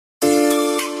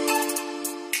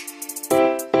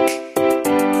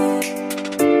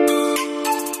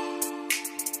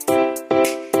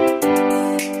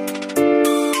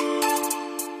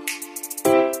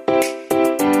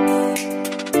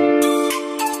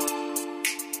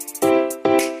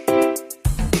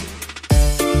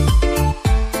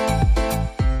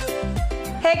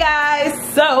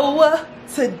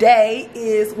today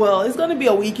is, well, it's gonna be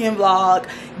a weekend vlog,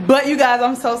 but you guys,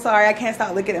 I'm so sorry, I can't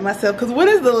stop looking at myself, because when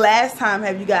is the last time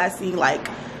have you guys seen like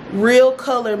real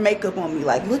color makeup on me?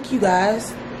 Like, look, you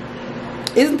guys,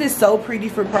 isn't this so pretty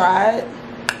for Pride?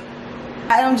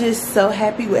 I am just so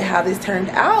happy with how this turned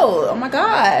out. Oh my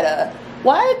god.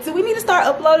 What? Do we need to start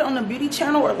uploading on the beauty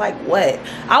channel or like what?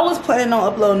 I was planning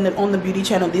on uploading it on the beauty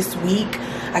channel this week.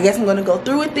 I guess I'm gonna go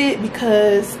through with it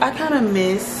because I kind of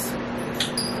miss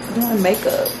doing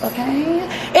makeup, okay?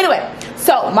 Anyway,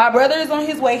 so my brother is on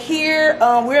his way here.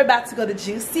 We're about to go to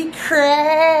Juicy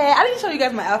Crab. I didn't show you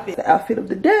guys my outfit. The outfit of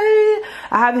the day.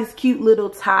 I have this cute little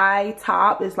tie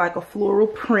top. It's like a floral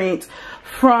print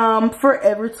from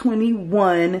Forever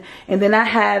 21. And then I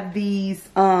have these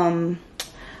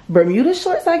Bermuda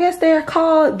shorts, I guess they're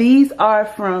called. These are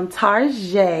from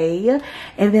Target.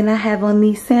 And then I have on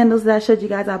these sandals that I showed you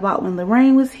guys I bought when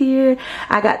Lorraine was here.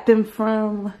 I got them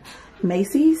from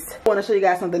Macy's. I want to show you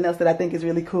guys something else that I think is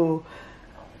really cool.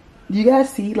 You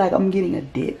guys see, like, I'm getting a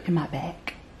dip in my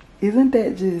back. Isn't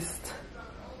that just,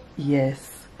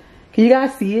 yes. Can you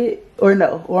guys see it or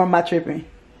no? Or am I tripping?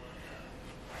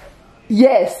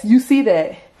 Yes, you see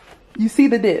that. You see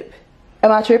the dip.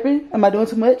 Am I tripping? Am I doing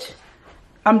too much?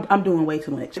 I'm doing way too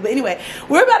much. But anyway,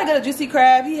 we're about to go to Juicy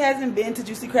Crab. He hasn't been to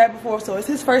Juicy Crab before, so it's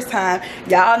his first time.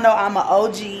 Y'all know I'm an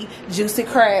OG Juicy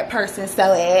Crab person,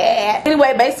 so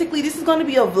anyway, basically this is going to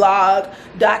be a vlog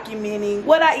documenting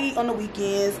what I eat on the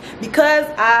weekends. Because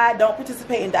I don't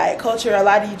participate in diet culture, a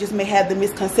lot of you just may have the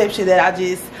misconception that I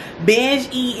just binge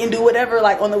eat and do whatever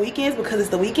like on the weekends because it's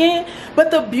the weekend. But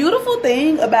the beautiful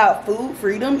thing about food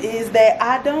freedom is that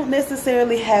I don't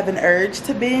necessarily have an urge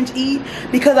to binge eat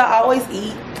because I always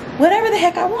eat whatever the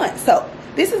heck I want. So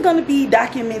this is going to be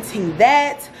documenting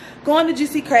that. Going to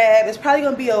Juicy Crab. It's probably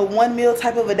going to be a one meal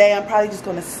type of a day. I'm probably just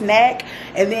going to snack.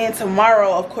 And then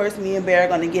tomorrow, of course, me and Bear are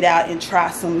going to get out and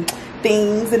try some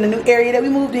things in the new area that we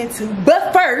moved into.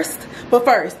 But first,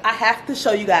 I have to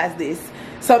show you guys this.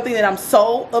 Something that I'm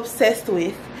so obsessed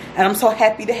with. And I'm so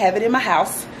happy to have it in my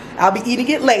house. I'll be eating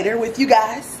it later with you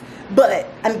guys. But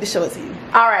I need to show it to you.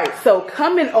 Alright, so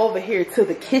coming over here to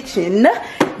the kitchen,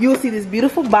 you'll see this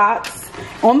beautiful box.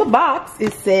 On the box,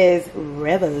 it says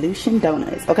Revolution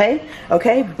Donuts, okay?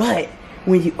 Okay, but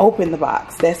when you open the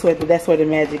box, that's where the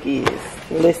magic is.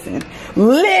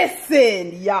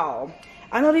 Listen, y'all.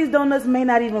 I know these donuts may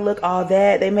not even look all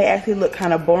that. They may actually look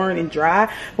kind of boring and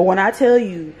dry. But when I tell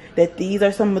you that these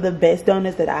are some of the best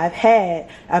donuts that I've had,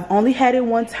 I've only had it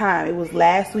one time. It was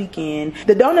last weekend.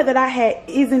 The donut that I had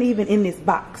isn't even in this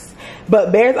box.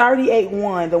 But Bear's already ate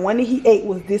one. The one that he ate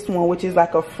was this one, which is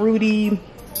like a fruity,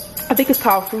 I think it's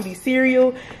called fruity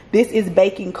cereal. This is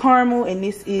bacon caramel, and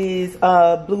this is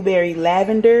blueberry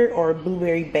lavender or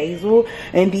blueberry basil.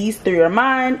 And these three are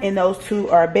mine, and those two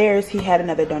are Bear's. He had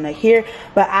another donut here.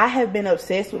 But I have been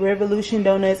obsessed with Revolution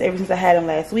Donuts ever since I had them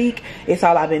last week. It's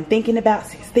all I've been thinking about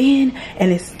since then,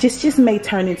 and it's just may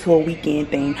turn into a weekend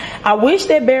thing. I wish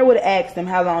that Bear would have asked them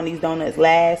how long these donuts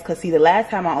last, because see, the last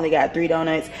time I only got 3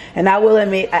 donuts, and I will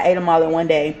admit I ate them all in one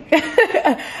day.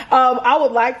 I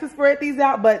would like to spread these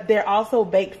out, but they're also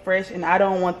baked fresh, and I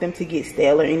don't want them to get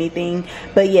stale or anything.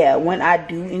 But yeah, when I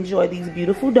do enjoy these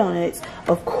beautiful donuts,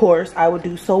 of course I would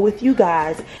do so with you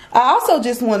guys. I also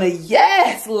just want to,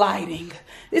 yes, lighting.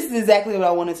 This is exactly what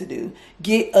I wanted to do.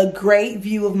 Get a great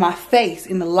view of my face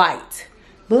in the light.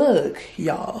 Look,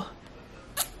 y'all.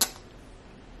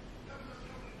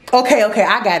 Okay,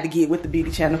 I got to get with the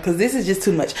beauty channel because this is just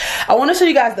too much. I want to show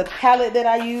you guys the palette that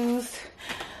I used.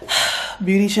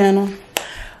 Beauty channel.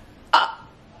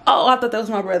 Oh, I thought that was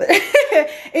my brother.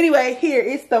 Anyway, here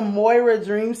it's the Moira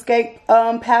Dreamscape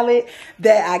palette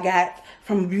that I got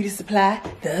from Beauty Supply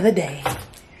the other day.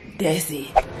 That's it.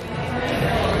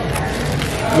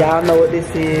 Y'all know what this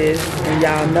is, and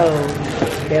y'all know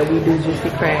that we do Juicy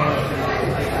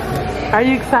Crab. Are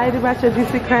you excited about your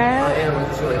Juicy Crab? I am. I'm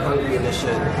just really hungry in this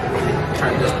shit.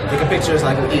 Trying to just take a picture so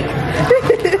I can eat.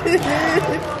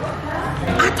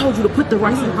 I told you to put the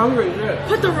rice in. Hungry, yeah.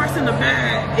 Put the rice in the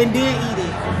bag and then eat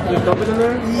it. Just dump it in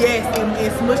there? Yes, and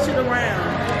smush it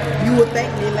around. You will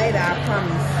thank me later, I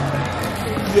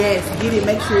promise. Yes, get it.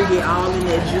 Make sure you get all in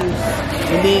that juice,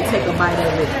 and then take a bite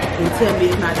of it and tell me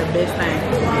it's not the best thing.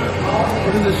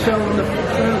 What is the shell on the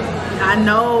shrimp? I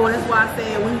know. That's why I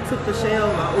said we took the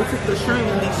shell. We took the shrimp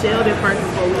and we shelled it first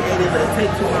before we ate it, but it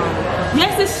takes too long.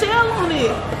 Yes, it's shell on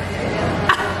it.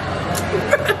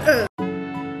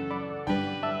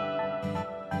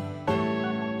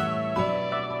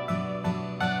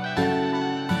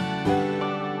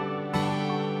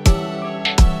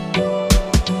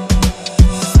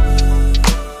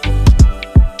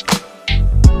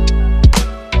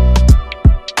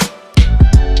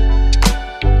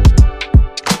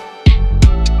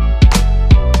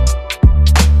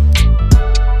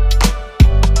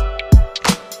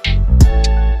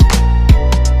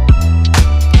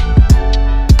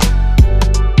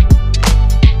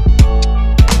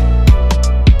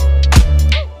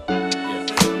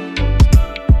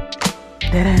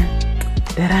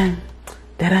 Da-dun,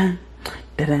 da-dun,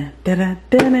 da-dun, da-dun,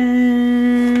 da-dun.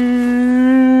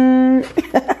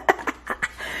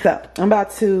 So I'm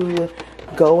about to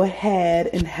go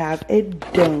ahead and have a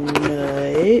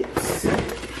donut.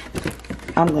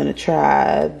 I'm gonna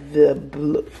try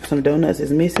the some donuts is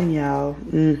missing, y'all.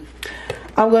 I'm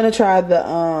gonna try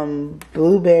the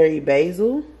blueberry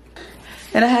basil,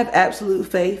 and I have absolute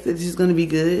faith that this is gonna be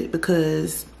good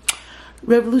because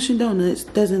Revolution Donuts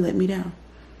doesn't let me down.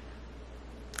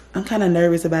 I'm kind of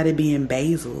nervous about it being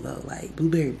basil though, like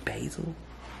blueberry basil.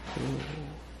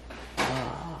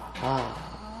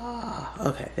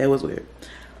 Okay, that was weird.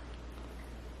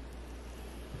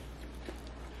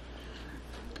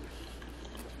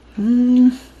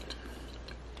 I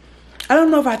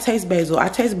don't know if I taste basil. I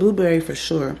taste blueberry for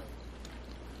sure.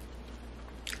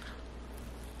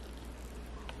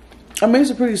 I mean,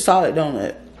 it's a pretty solid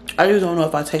donut. I just don't know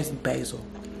if I taste basil.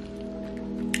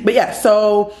 But yeah,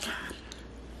 so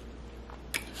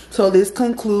this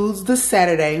concludes the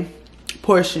Saturday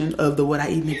portion of the What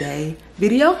I Eat in a Day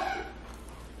video.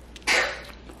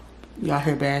 Y'all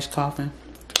hear Bash coughing.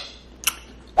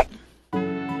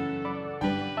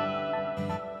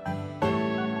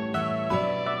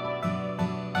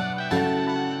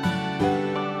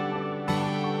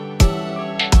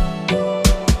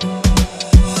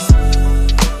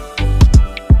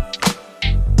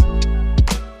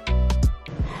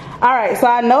 Alright, so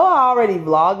I know I already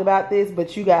vlogged about this,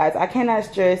 but you guys, I cannot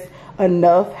stress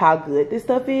enough how good this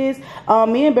stuff is.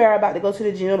 Me and Bear are about to go to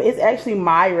the gym. It's actually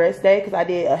my rest day because I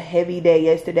did a heavy day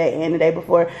yesterday and the day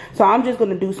before. So I'm just going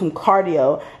to do some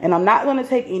cardio. And I'm not going to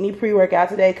take any pre-workout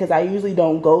today because I usually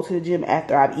don't go to the gym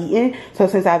after I've eaten. So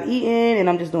since I've eaten and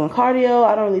I'm just doing cardio,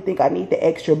 I don't really think I need the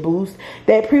extra boost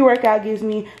that pre-workout gives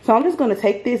me. So I'm just going to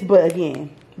take this. But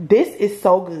again, this is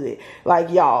so good. Like,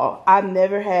 y'all, I've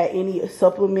never had any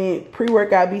supplement,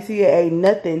 pre-workout, BCAA,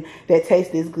 nothing that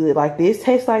tastes this good. Like, this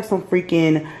tastes like some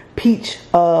freaking peach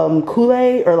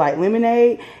Kool-Aid or like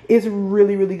lemonade. It's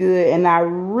really, really good, and I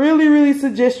really, really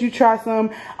suggest you try some.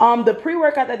 The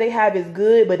pre-workout that they have is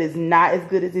good, but it's not as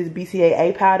good as this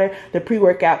BCAA powder. The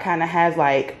pre-workout kind of has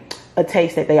like a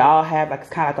taste that they all have, like it's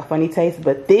kind of like a funny taste,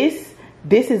 but this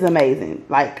is amazing.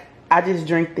 Like, I just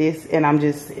drink this and I'm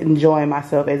just enjoying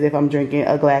myself as if I'm drinking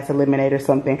a glass of lemonade or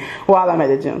something while I'm at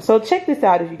the gym. So check this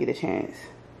out if you get a chance.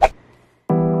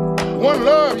 One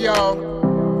love,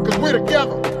 y'all, because we're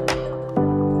together.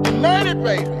 United,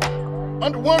 baby.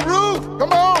 Under one roof.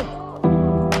 Come on.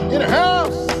 In a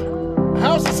house. A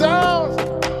house of sounds.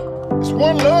 It's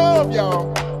one love,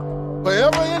 y'all.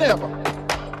 Forever and ever.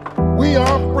 We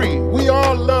are free. We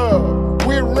are love.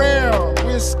 We're round.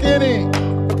 We're skinny.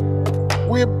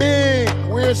 We're big,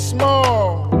 we're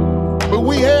small, but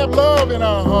we have love in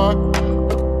our heart,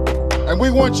 and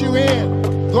we want you in,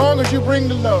 as long as you bring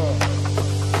the love.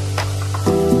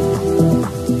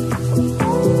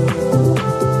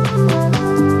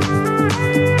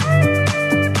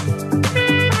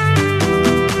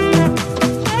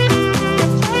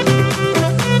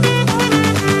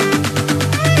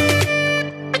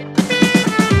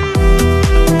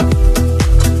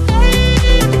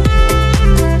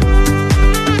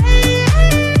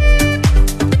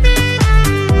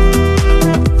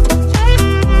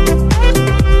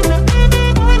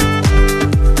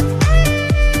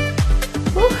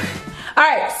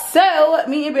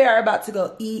 About to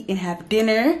go eat and have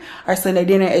dinner, our Sunday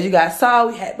dinner. As you guys saw,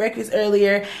 we had breakfast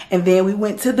earlier, and then we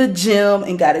went to the gym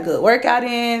and got a good workout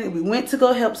in. We went to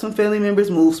go help some family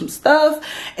members move some stuff,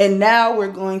 and now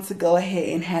we're going to go ahead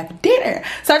and have dinner.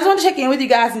 So I just want to check in with you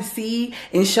guys and see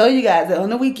and show you guys that on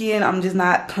the weekend I'm just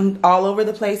not all over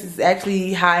the place. It's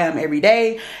actually how I am every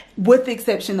day, with the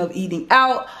exception of eating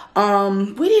out.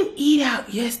 We didn't eat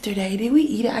out yesterday, did we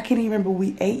eat out? I can't even remember what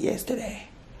we ate yesterday.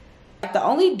 The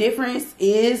only difference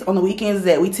is on the weekends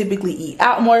that we typically eat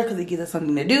out more because it gives us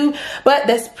something to do, but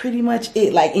that's pretty much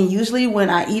it. Like, and usually when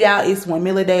I eat out, it's one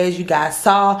meal a day, as you guys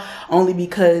saw, only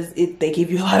because they give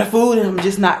you a lot of food and I'm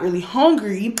just not really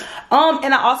hungry.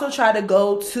 And I also try to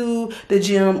go to the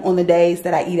gym on the days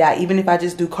that I eat out, even if I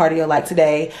just do cardio like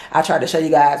today. I try to show you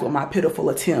guys with my pitiful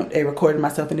attempt at recording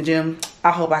myself in the gym. I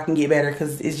hope I can get better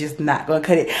because it's just not gonna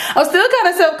cut it. I'm still kind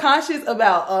of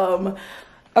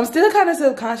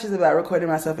self-conscious about recording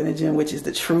myself in the gym, which is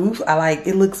the truth.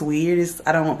 It looks weird.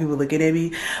 I don't want people looking at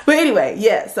me. But anyway,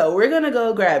 yeah, so we're gonna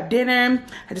go grab dinner.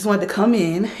 I just wanted to come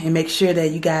in and make sure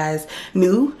that you guys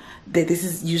knew that this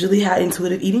is usually how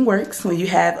intuitive eating works. When you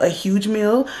have a huge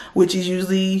meal, which is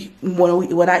usually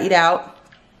when I eat out,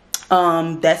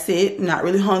 That's it. Not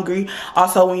really hungry.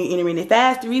 Also, when you intermittent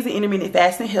fast, the reason intermittent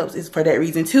fasting helps is for that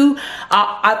reason too.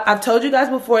 I've told you guys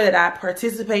before that I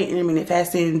participate in intermittent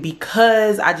fasting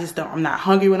because I'm not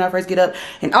hungry when I first get up,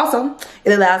 and also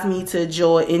it allows me to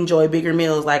enjoy bigger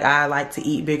meals. Like, I like to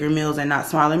eat bigger meals and not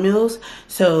smaller meals.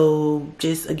 So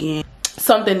just again,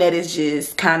 something that is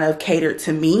just kind of catered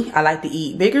to me. I like to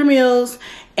eat bigger meals,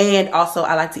 and also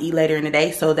I like to eat later in the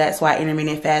day. So that's why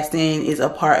intermittent fasting is a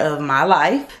part of my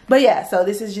life. But yeah, so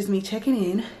this is just me checking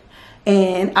in,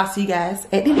 and I'll see you guys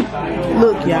at dinner.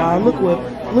 Look, y'all, look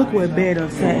what Bear done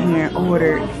sat here and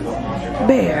ordered.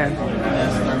 Bear,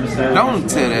 Don't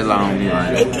tell that long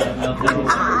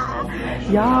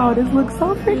y'all, this looks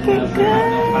so freaking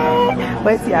good.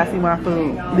 Wait till y'all see my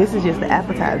food. This is just the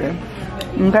appetizer.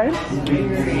 Okay.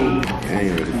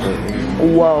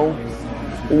 Whoa.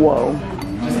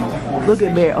 Look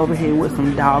at Bear over here with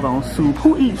some doggone soup.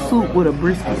 Who eats soup with a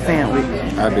brisket sandwich?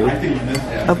 I do.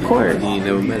 Of course. You ain't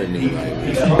never met a nigga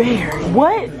like that. Bear,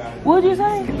 what? What'd you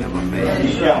say?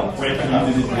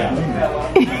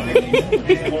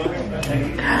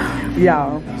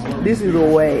 Y'all, this is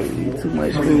way too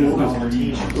much food.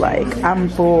 Like, I'm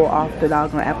full off the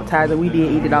doggone appetizer. We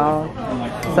did eat it all.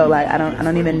 So like, I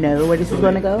don't even know where this is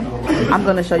gonna go. I'm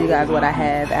gonna show you guys what I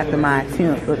have after my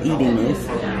attempt of eating this.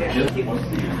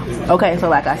 Okay, so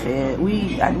like I said,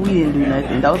 we didn't do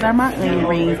nothing. Those are my onion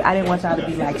rings. I didn't want y'all to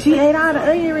be like, she ate all the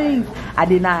onion rings. I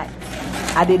did not.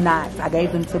 I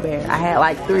gave them to Bear. I had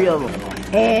like 3 of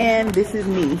them. And this is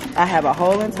me. I have a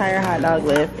whole entire hot dog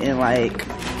left and like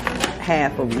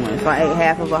half of one. So I ate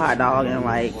half of a hot dog and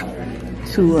like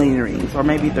 2 onion rings, or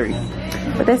maybe 3.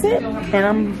 But that's it, and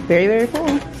I'm very, very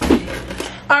full.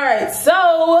 All right,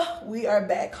 so we are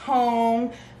back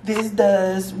home. This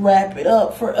does wrap it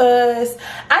up for us.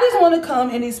 I just want to come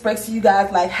and express to you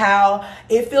guys like how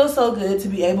it feels so good to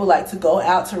be able like to go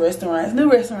out to restaurants, new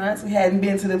restaurants. We hadn't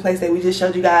been to the place that we just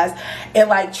showed you guys, and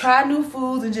like try new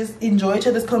foods and just enjoy each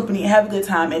other's company and have a good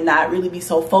time, and not really be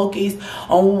so focused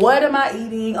on what am I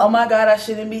eating. Oh my God, I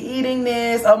shouldn't be eating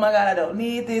this. Oh my God, I don't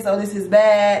need this. Oh, this is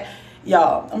bad.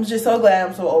 Y'all, I'm just so glad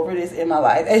I'm so over this in my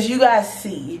life. As you guys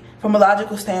see, from a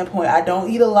logical standpoint, I don't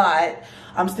eat a lot.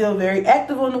 I'm still very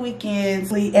active on the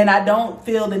weekends, and I don't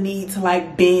feel the need to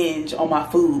like binge on my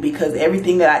food, because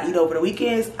everything that I eat over the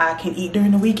weekends, I can eat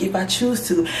during the week if I choose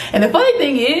to. And the funny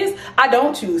thing is, I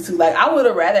don't choose to. Like, I would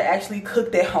have rather actually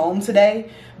cooked at home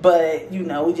today, but you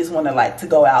know, we just want to like to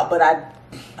go out. But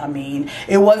I mean,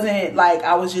 it wasn't like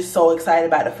I was just so excited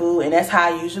about the food, and that's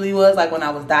how I usually was. Like when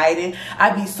I was dieting,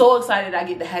 I'd be so excited I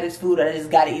get to have this food, I just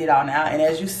gotta eat it all now. And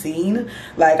as you've seen,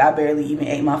 like I barely even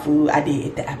ate my food. I did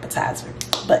eat the appetizer,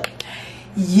 but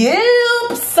yep.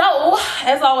 So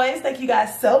as always, thank you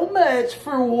guys so much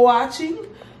for watching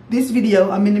this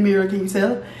video. I'm in the mirror, can you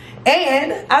tell?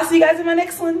 And I'll see you guys in my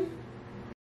next one.